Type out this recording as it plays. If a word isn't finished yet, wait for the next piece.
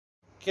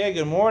Okay,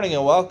 good morning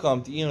and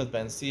welcome to Iyun with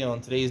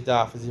Benzion. Today's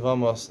daf is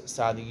Yevamos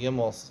Sadi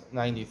Gimel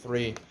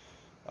 93.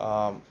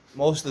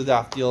 Most of the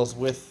daf deals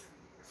with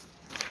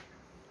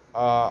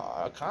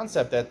a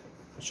concept that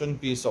shouldn't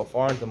be so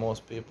foreign to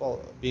most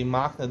people. Being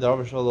makna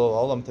davar shelo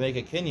olam, to make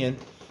a kinyan,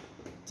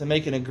 to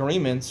make an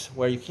agreement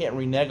where you can't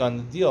renege on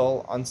the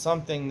deal on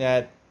something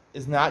that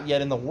is not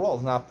yet in the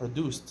world, not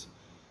produced.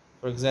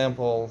 For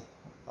example,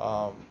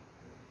 I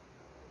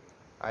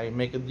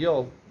make a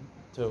deal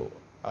to.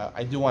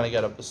 I do want to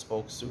get a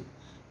bespoke suit.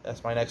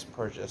 That's my next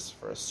purchase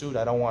for a suit.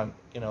 I don't want,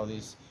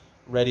 these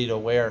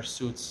ready-to-wear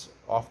suits,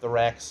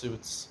 off-the-rack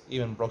suits,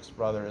 even Brooks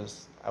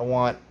Brothers. I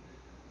want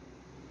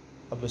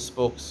a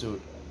bespoke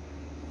suit.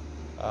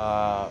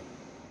 Haute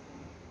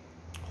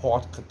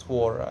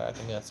couture, I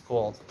think that's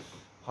called.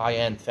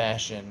 High-end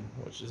fashion,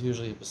 which is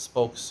usually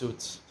bespoke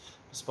suits,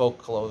 bespoke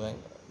clothing,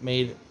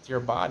 made to your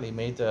body,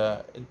 made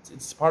to...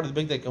 It's part of the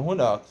Big Day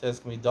Kahuna. It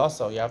says, can be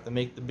doso. You have to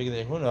make the Big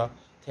Day Kahuna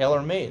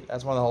tailor-made.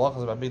 That's one of the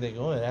halachas about Big Day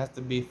Kahuna. It has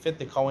to be fit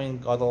the Kohen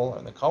Gadol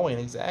and the Kohen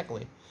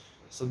exactly.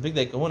 So the Big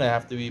Day Kahuna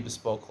have to be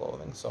bespoke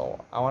clothing. So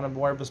I want to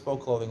wear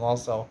bespoke clothing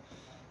also.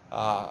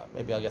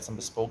 Maybe I'll get some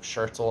bespoke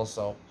shirts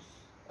also.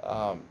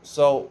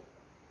 So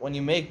when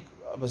you make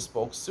a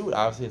bespoke suit,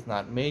 obviously it's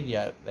not made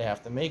yet. They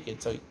have to make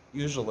it. So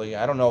usually,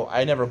 I don't know.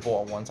 I never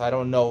bought one, so I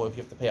don't know if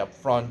you have to pay up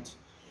front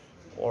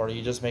or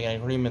you just make an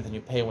agreement and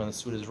you pay when the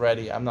suit is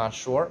ready. I'm not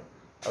sure.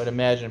 I would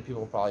imagine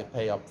people probably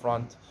pay up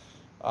front.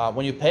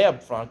 When you pay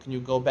up front, can you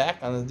go back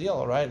on the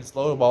deal, right? It's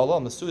loaded by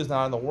alone. The suit is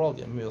not in the world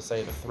yet. Maybe you'll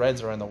say the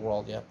threads are in the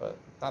world yet, but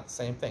not the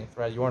same thing.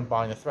 You weren't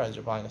buying the threads,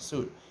 you're buying a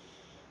suit.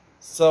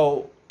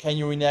 So can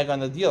you renege on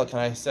the deal? Can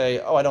I say,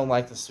 oh, I don't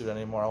like the suit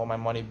anymore, I want my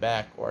money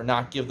back, or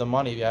not give the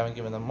money if you haven't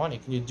given the money?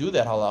 Can you do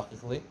that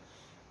halakhically?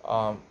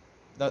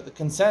 The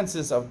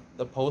consensus of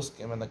the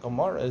poskim and the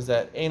Gemara is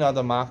that you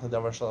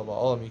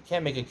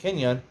can't make a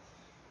kinyan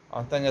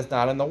on thing that's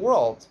not in the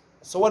world.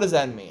 So what does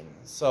that mean?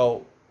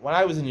 So when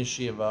I was in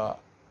yeshiva,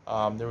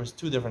 there was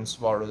two different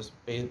svaras,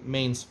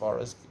 main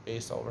svaras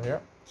based over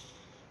here.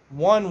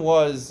 One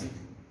was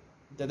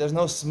that there's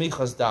no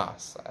smichas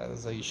das.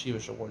 There's a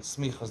yeshivish word,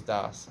 smichas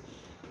das.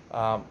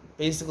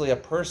 Basically, a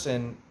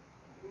person,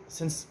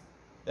 since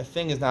the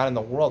thing is not in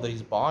the world that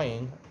he's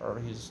buying or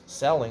he's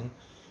selling,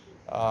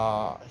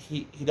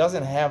 he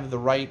doesn't have the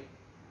right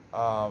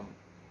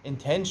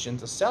intention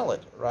to sell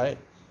it, right?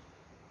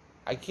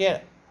 I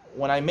can't.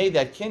 When I made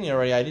that kinyan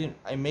already,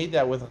 I made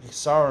that with a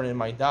chisaron in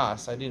my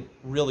das. I didn't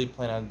really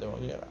plan on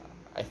doing it.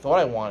 I thought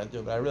I wanted to do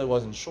it, but I really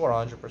wasn't sure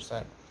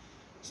 100%.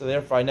 So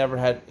therefore, I never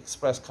had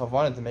expressed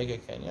kavanah to make a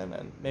kinyan,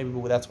 and maybe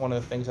that's one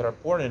of the things that are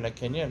important in a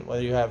kinyan.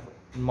 Whether you have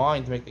in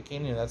mind to make the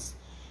kinyan, that's,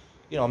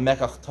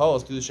 mekach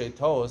tos, kedushay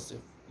tos.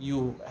 If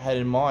you had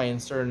in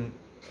mind certain,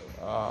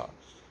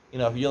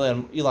 if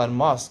Elon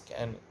Musk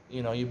and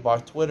you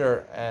bought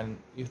Twitter and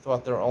you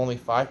thought there were only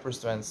 5%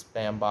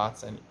 spam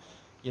bots, and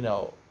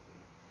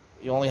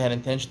you only had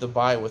intention to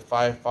buy with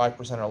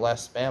 5% or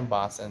less spam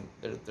bots, and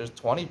there's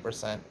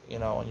 20%, and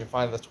you're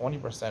finding the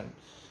 20%,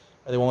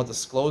 or they won't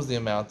disclose the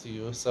amount to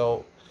you.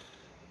 So,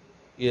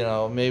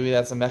 maybe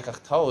that's a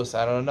mekach tos.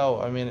 I don't know.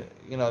 I mean,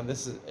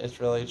 it's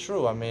really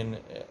true. I mean,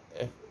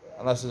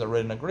 unless there's a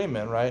written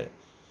agreement, right?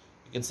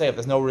 You can say if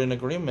there's no written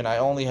agreement, I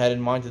only had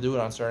in mind to do it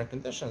on certain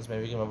conditions.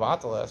 Maybe you can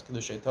mavatal as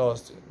kedushay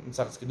tos.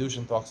 Mesachas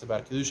Kedushin talks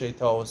about kedushay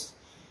tos.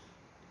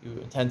 You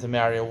intend to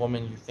marry a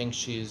woman, you think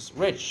she's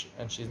rich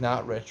and she's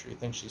not rich, or you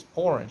think she's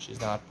poor and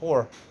she's not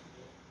poor.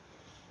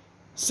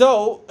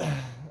 So,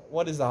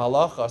 what is the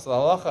halacha? So the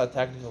halacha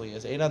technically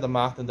is eina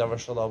d'machtan davar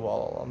shelo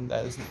ba'olam.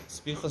 That is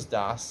spichus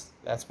das.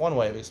 That's one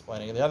way of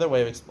explaining it. The other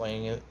way of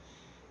explaining it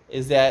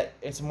is that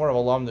it's more of a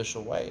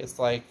lamdusha way. It's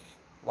like,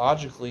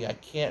 logically, I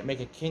can't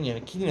make a kinyan.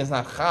 A kinyan is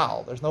not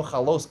chal. There's no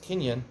chalos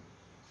kinyan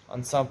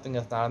on something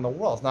that's not in the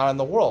world. It's not in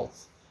the world.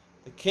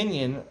 The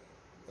kinyan,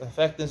 the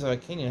effectiveness of a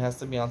kinyan has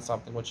to be on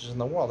something which is in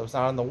the world. If it's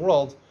not in the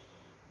world,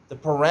 the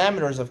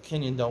parameters of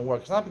kinyan don't work.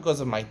 It's not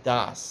because of my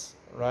das,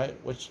 right?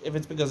 Which, if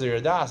it's because of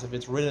your das, if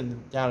it's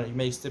written down, you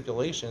make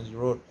stipulations, you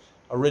wrote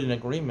a written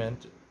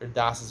agreement, your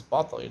das is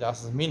batal, your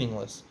das is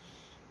meaningless.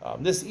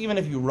 Even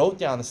if you wrote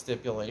down the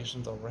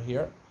stipulations over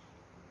here,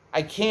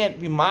 I can't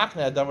be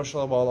makna davar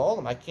shelo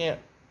ba'olam. I can't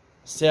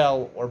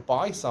sell or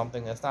buy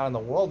something that's not in the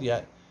world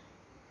yet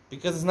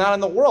because it's not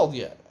in the world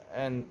yet,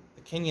 and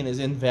kinyan is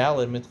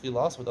invalid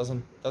mitchilah, so it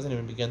doesn't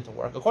even begin to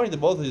work. According to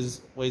both of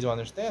these ways of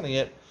understanding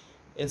it,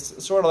 it's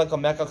sort of like a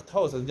mekach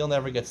tos. The deal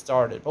never gets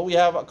started. But we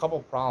have a couple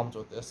problems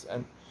with this,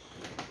 and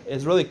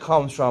it really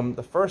comes from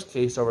the first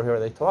case over here.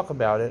 They talk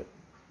about it.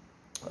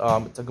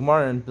 It's a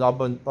Gemara in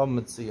Bava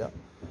Metzia,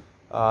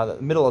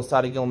 the middle of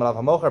Sadi Gilman of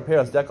Hamochar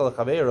Peras Dekel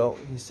Chavero.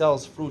 He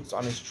sells fruits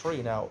on his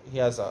tree. Now he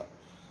has a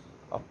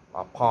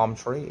palm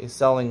tree. He's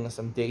selling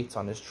some dates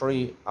on his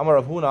tree. I'm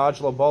going to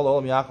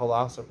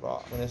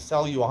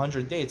sell you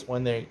 100 dates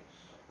when they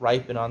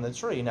ripen on the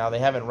tree. Now they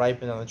haven't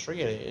ripened on the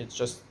tree. It's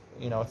just,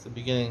 it's the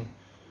beginning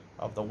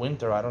of the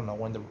winter. I don't know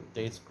when the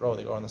dates grow.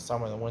 They grow in the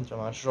summer or the winter.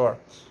 I'm not sure.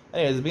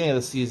 Anyway, it's the beginning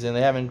of the season.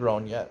 They haven't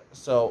grown yet.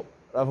 So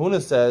Rav Huna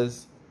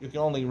says you can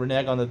only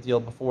renege on the deal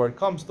before it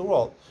comes to the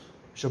world.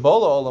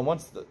 Shabola Olam,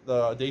 once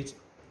the dates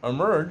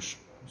emerge,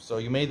 so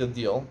you made the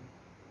deal,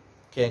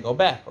 can't go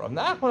back. Rav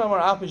Nachman Amar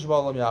Al Pi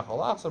Shabola Olam Yachol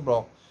Achsa,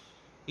 bro.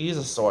 He's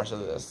a source of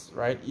this,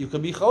 right? You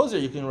could be choser,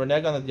 you can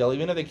renege on the deal,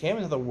 even if they came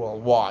into the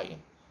world. Why?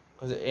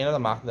 Because it ain't the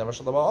mach never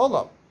shall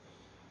olam.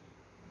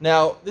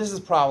 Now, this is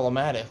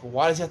problematic.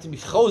 Why does he have to be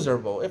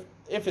choser, bro?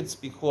 If it's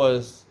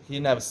because he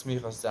didn't have a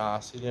smichas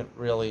das, he didn't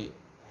really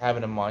have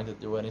it in mind to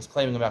do it, and he's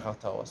claiming a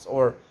mechatoas,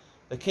 or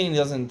the kinyan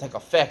doesn't take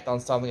effect on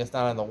something that's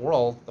not in the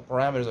world, the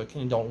parameters of the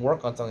kinyan don't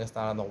work on something that's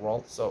not in the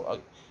world, so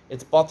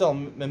it's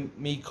batel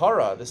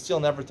mikara, the seal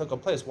never took a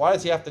place. Why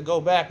does he have to go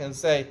back and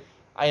say,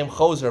 I am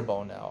choser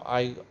bo now.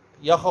 I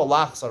yachol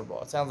lachsar bo.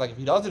 It sounds like if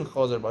he doesn't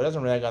choser bo, he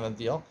doesn't renege on the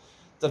deal.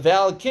 It's a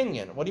valid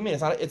kinyan. What do you mean?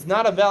 It's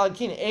not a valid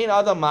kinyan. Ein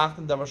adam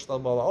machtan davar shel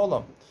bo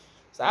la'olam.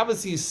 So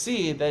obviously you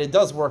see that it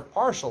does work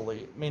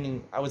partially.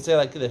 Meaning, I would say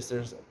like this: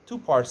 there's two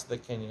parts to the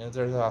kinyan.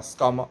 There's a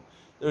haskama,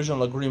 the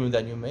original agreement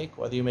that you make,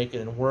 whether you make it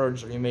in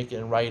words or you make it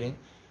in writing,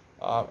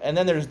 and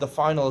then there's the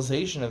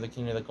finalization of the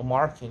kinyan, the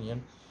gemar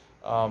kinyan,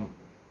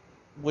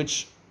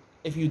 which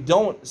if you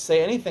don't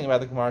say anything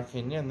about the gemar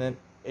kinyan, then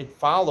it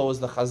follows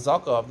the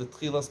chazaka of the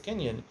tchilas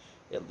kinyan.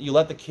 You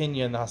let the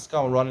kinyan, the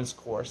haskam, run its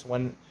course.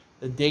 When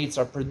the dates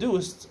are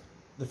produced,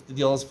 the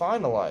deal is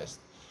finalized.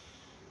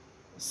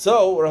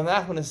 So Rav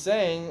Nachman is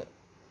saying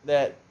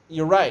that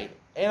you're right.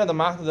 The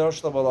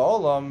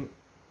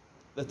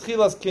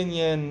tchilas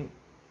kinyan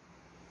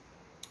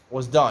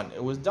was done.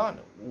 It was done.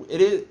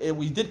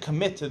 We did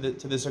commit to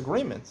this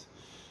agreement.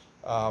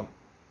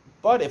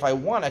 But if I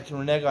want, I can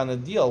renege on the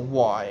deal.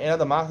 Why?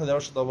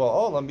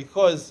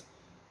 Because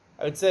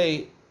I would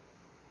say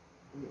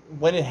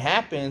when it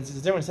happens, it's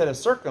a different set of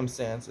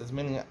circumstances,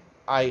 meaning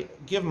I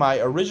give my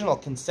original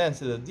consent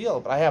to the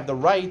deal, but I have the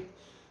right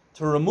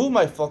to remove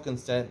my full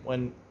consent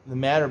when the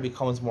matter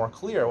becomes more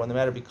clear, when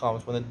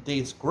the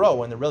dates grow,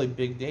 when they're really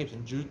big dates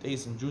and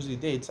juicy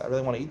dates. I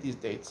really want to eat these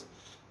dates.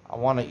 I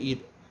want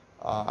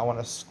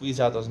to squeeze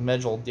out those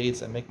medjool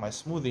dates and make my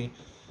smoothie.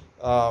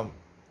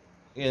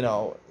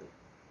 You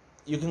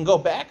can go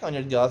back on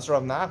your deal. That's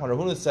Rav Nachman. Rav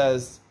Huna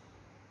says,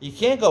 you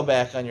can't go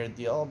back on your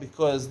deal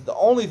because the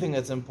only thing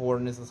that's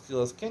important is the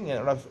tchilas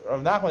kinyan. Rav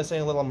Nachman is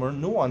saying a little more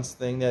nuanced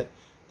thing, that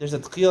there's a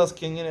tchilas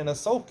kinyan and a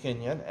sof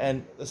kinyan,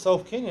 and the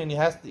sof kinyan you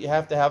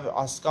have to have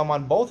a scum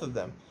on both of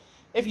them.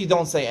 If you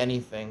don't say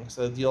anything,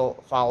 so the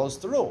deal follows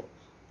through.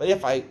 But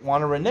if I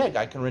want to renege,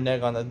 I can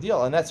renege on the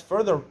deal, and that's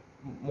further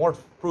more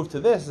proof to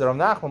this. Rav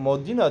Nachman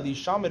modina di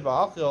shamid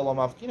va'achil lo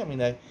mafkina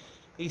minei.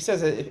 He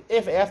says that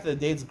if after the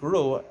dates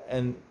grew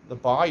and the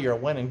buyer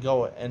went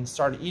and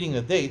started eating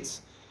the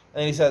dates,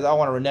 and he says, I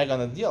want to renege on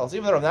the deal. So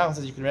even though Rav Nachman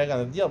says you can renege on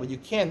the deal, but you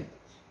can't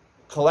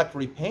collect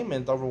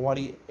repayment over what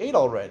he ate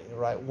already,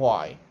 right?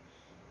 Why?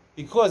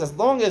 Because as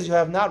long as you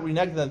have not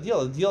reneged on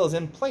the deal is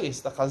in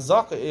place. The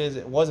chazaka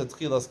it was a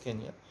tchilas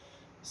kinyan.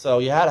 So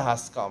you had a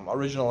haskam,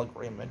 original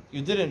agreement.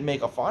 You didn't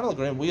make a final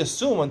agreement. We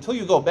assume, until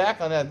you go back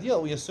on that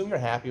deal, we assume you're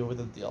happy with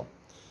the deal.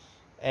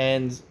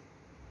 And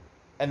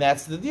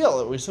that's the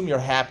deal. We assume you're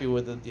happy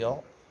with the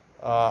deal.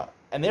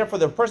 And therefore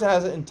the person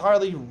has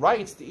entirely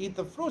rights to eat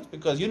the fruits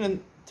because you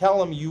didn't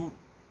tell him you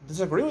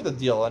disagree with the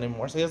deal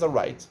anymore, so he has a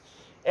right.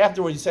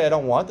 Afterwards, you say, I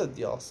don't want the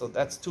deal, so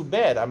that's too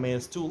bad. I mean,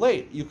 it's too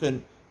late. You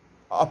can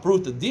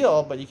uproot the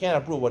deal, but you can't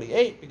uproot what he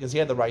ate because he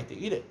had the right to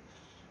eat it.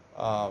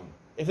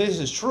 If this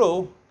is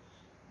true,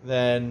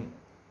 then,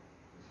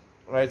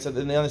 right, so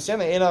then the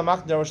understanding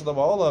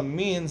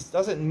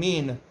doesn't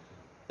mean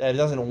that it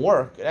doesn't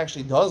work. It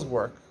actually does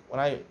work when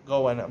I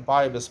go and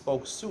buy a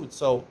bespoke suit.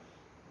 So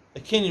the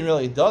kinyan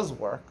really does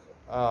work.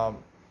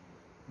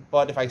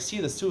 But if I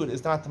see the suit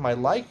is not to my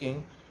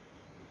liking,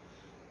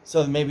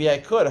 so maybe I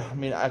could. I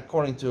mean,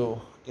 according to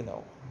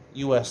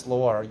U.S.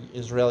 law or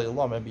Israeli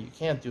law, maybe you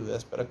can't do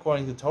this. But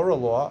according to Torah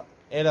law,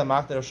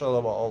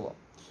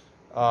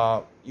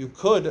 you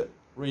could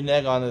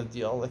renege on the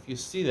deal if you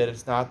see that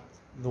it's not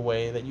the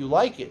way that you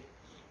like it.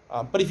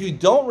 But if you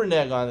don't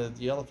renege on the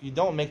deal, if you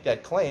don't make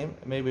that claim,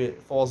 maybe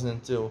it falls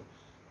into,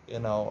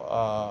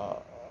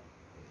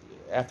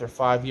 after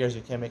 5 years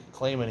you can't make a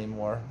claim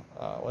anymore.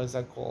 What is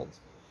that called?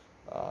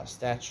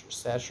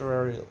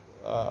 Statutory,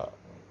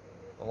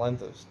 the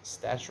length of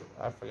stature,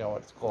 I forget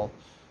what it's called.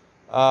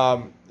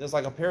 There's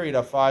like a period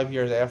of 5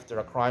 years after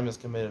a crime is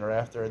committed or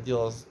after a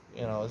deal is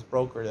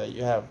brokered that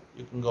you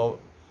can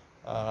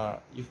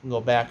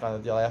go back on the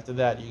deal. After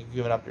that, you've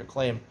given up your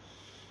claim.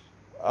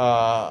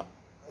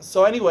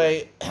 So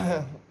anyway,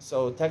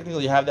 so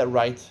technically you have that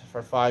right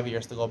for 5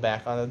 years to go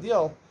back on the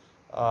deal.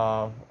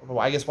 Well,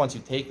 I guess once you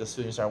take the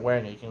suit and you start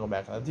wearing it, you can go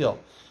back on the deal.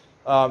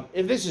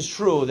 If this is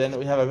true, then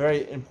we have a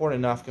very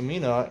important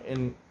nafkamina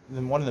in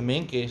one of the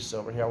main cases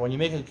over here. When you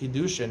make a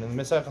kiddushin, in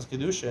Mesachas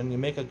Kiddushin, you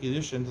make a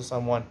kiddushin to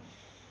someone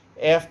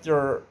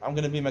after, I'm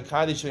going to be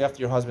Makadish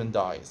after your husband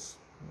dies.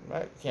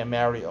 Right? You can't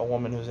marry a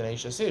woman who's an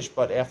Eishes Ish,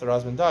 but after her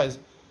husband dies.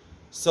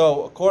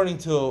 So, according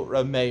to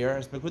Reb Meir,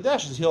 it's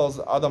Mekudeshes. He holds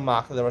Adam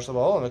Makah, the Rosh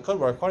Hashanah, it could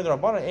work. According to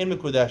Rabbanan, ain't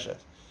Mekudeshes.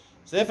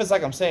 So, if it's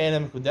like I'm saying,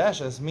 ain't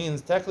Mekudeshes,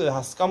 means technically the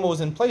Haskama was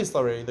in place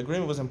already, the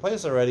agreement was in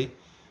place already,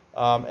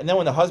 And then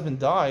when the husband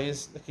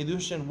dies, the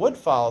Kiddushin would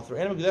follow through.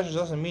 Animal Kedushin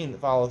doesn't mean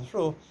follow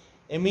through.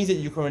 It means that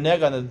you can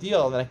renege on the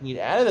deal, and then I can get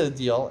out of the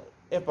deal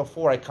if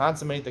before I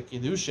consummate the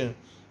Kiddushin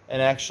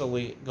and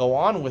actually go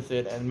on with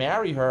it and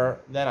marry her,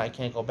 then I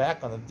can't go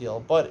back on the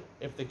deal. But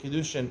if the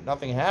Kiddushin,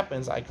 nothing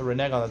happens, I could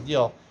renege on the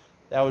deal.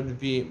 That would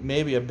be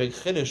maybe a big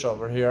Chiddush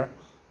over here.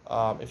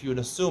 If you would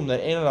assume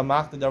that Ein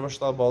Lamach Davar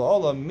Shel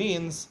Ba'al Olam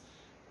means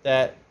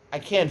that I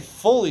can't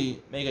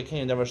fully make a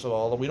Kenyan Davar Shel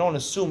Ba'al Olam. We don't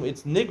assume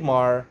it's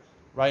Nigmar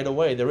right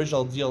away. The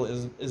original deal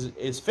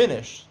is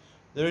finished.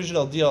 The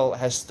original deal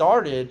has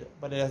started,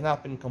 but it has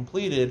not been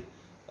completed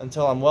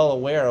until I'm well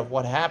aware of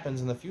what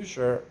happens in the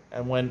future.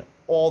 And when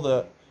all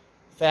the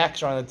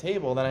facts are on the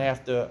table, then I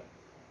have to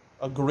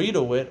agree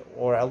to it,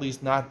 or at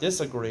least not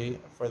disagree,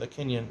 for the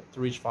Kenyan to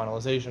reach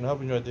finalization. I hope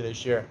you enjoyed today's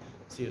share.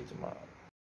 See you tomorrow.